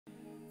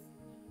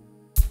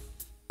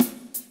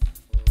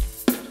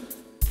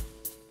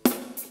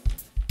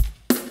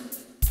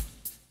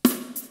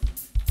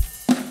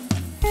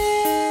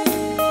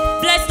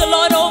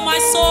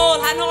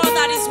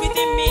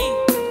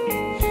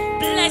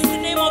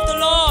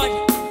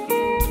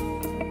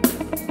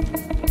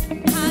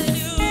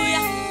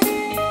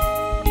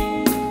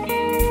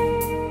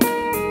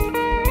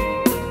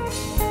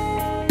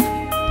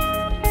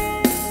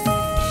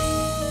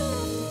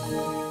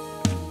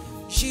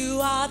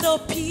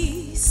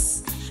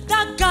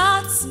that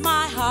guards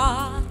my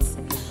heart,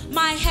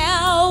 my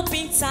help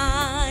in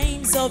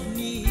times of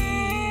need.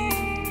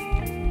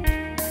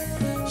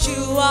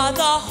 You are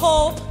the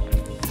hope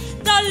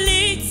that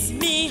leads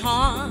me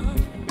on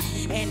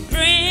and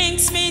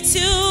brings me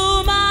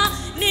to my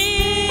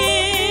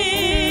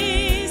knees.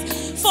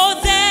 For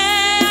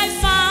there I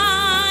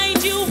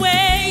find you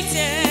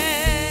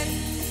waiting.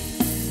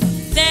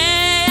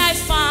 There I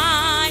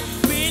find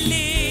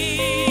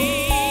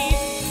relief.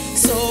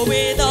 So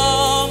with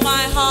all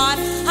my heart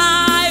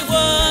I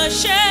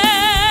worship,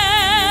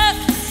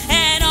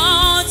 and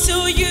unto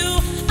you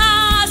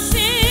I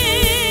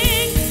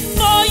sing.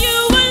 For you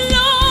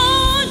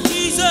alone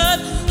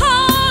deserve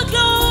all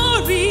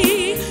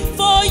glory.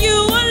 For you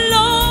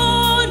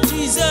alone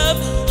deserve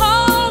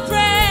all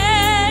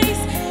praise.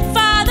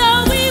 Father,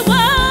 we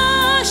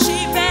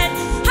worship and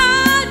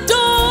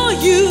adore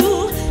you.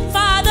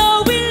 Father,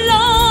 we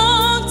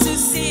long to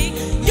see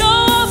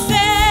your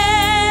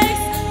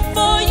face.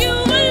 For you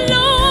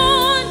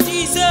alone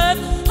deserve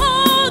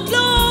all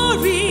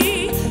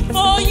glory.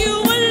 For you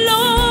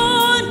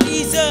alone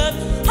deserve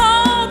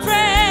all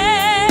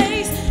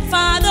praise.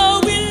 Father,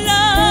 we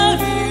love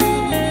you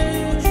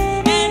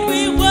and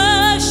we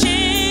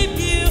worship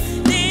you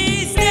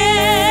this day.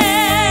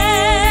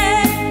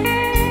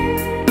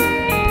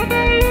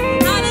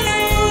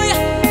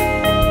 Hallelujah.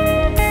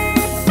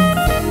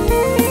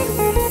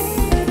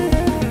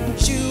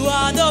 You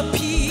are the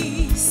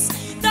peace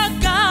that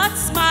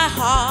guards my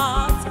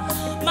heart,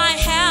 my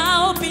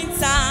help in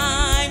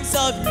times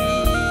of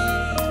need.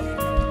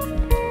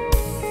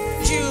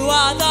 You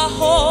are the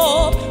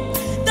hope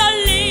that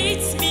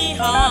leads me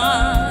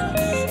on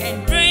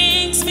and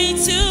brings me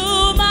to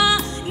my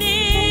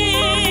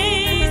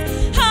knees.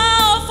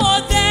 How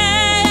for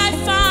there I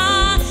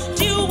find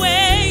you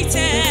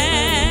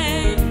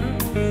waiting.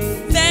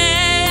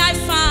 There I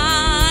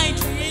find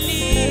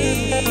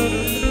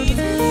relief.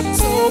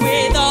 So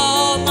with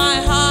all my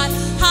heart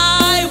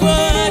I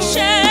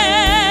worship,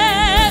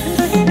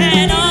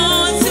 and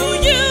unto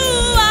you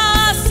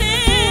I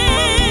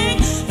sing.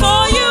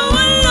 For you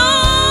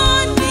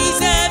alone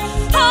deserve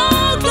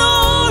all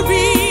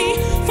glory.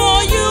 For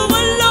you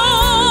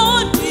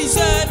alone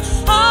deserve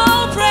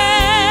all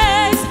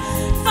praise.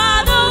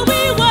 Father,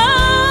 we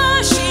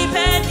worship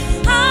and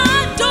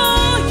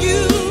adore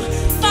you.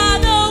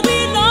 Father, we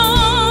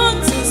long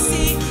to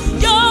see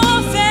your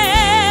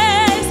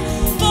face.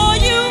 For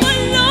you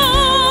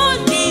alone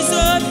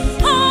deserve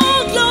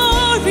all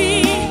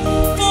glory.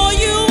 For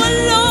you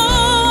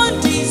alone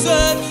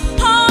deserve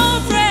all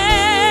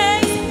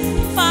praise.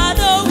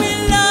 Father, we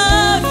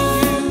love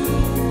you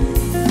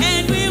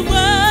and we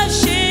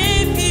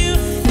worship you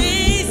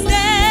this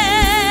day.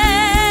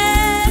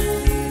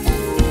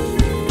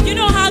 You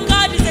know how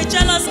God is a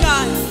jealous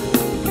God.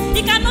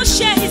 He cannot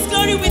share his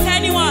glory with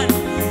anyone.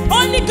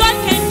 Only God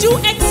can do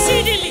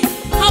exceedingly,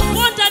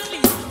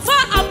 abundantly,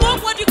 far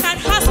above what you can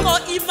ask or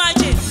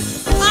imagine.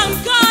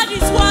 And God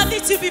is worthy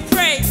to be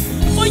praised.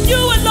 For you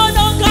alone,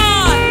 oh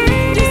God,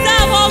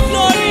 deserve all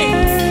glory.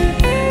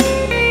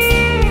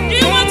 Do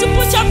you want to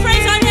put your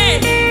praise on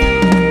it?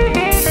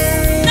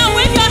 Now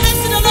wave your hands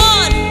to the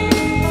Lord.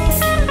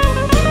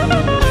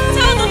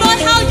 Tell the Lord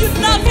how you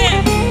love him.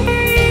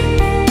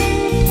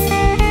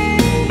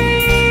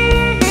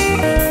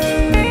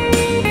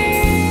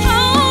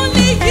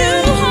 Only you,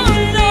 oh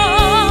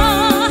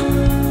Lord.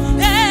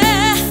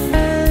 Yeah,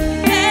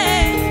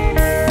 yeah.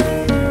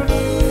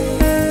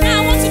 Now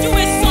I want to do a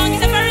song.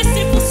 It's a very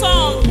simple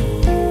song.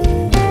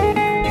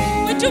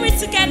 We do it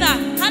together.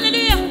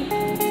 Hallelujah.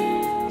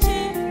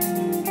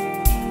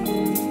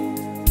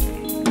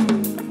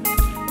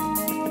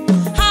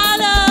 I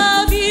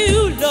love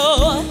you,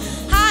 Lord.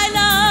 I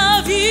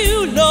love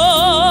you,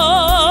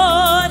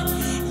 Lord.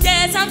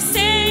 Yes, I'm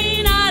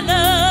saying I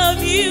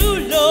love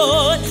you,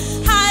 Lord.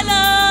 I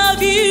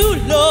love you,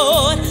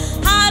 Lord.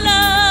 I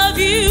love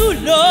you,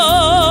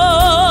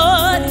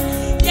 Lord.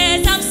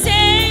 Yes, I'm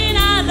saying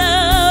I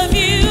love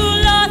you,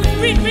 Lord.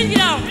 Bring it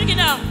down, bring it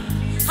down.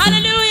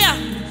 Hallelujah.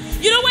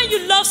 You know when you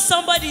love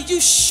somebody, you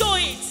show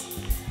it.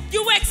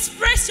 You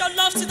express your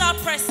love to that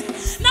person.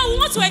 Now we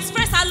want to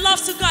express our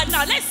love to God.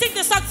 Now let's sing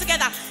the song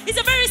together. It's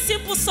a very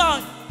simple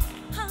song.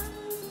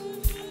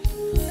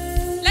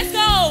 Let's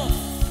go.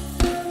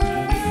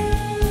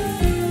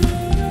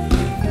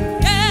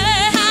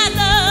 Yeah, I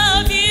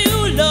love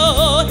you,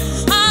 Lord.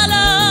 I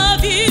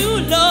love you,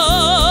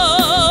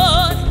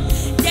 Lord.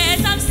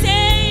 Yes, I'm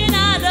saying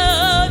I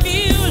love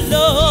you,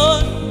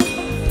 Lord.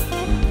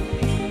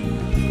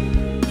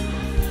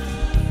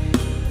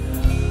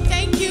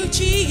 Thank you,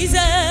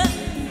 Jesus.